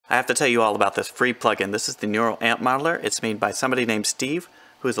I have to tell you all about this free plugin. This is the Neural Amp Modeler. It's made by somebody named Steve,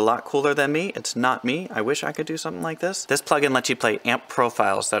 who is a lot cooler than me. It's not me. I wish I could do something like this. This plugin lets you play amp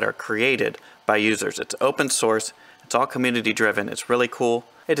profiles that are created by users. It's open source. It's all community driven. It's really cool.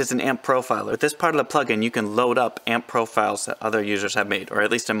 It is an amp profiler. With this part of the plugin, you can load up amp profiles that other users have made, or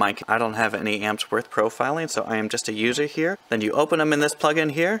at least in my case, I don't have any amps worth profiling, so I am just a user here. Then you open them in this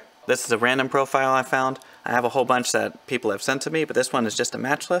plugin here. This is a random profile I found. I have a whole bunch that people have sent to me, but this one is just a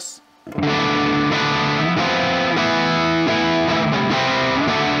matchless. You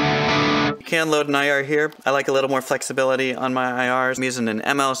can load an IR here. I like a little more flexibility on my IRs. I'm using an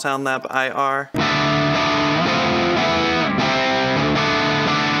ML SoundLab IR.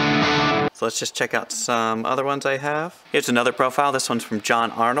 So let's just check out some other ones I have. Here's another profile. This one's from John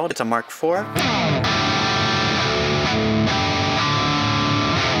Arnold. It's a Mark IV.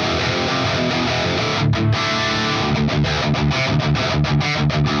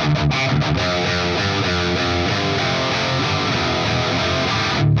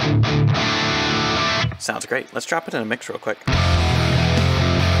 Sounds great. Let's drop it in a mix real quick.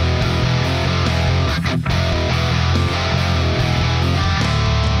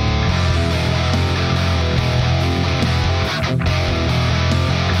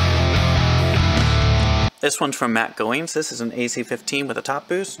 This one's from Matt Goings. This is an AC-15 with a top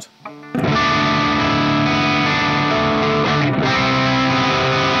boost. The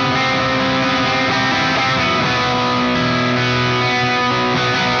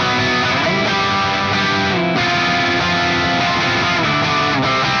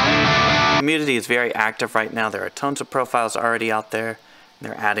community is very active right now. There are tons of profiles already out there.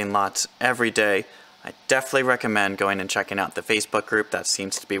 They're adding lots every day. I definitely recommend going and checking out the Facebook group. That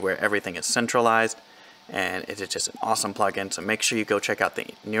seems to be where everything is centralized. And it is just an awesome plugin, so make sure you go check out the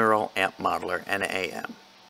Neural Amp Modeler NAM.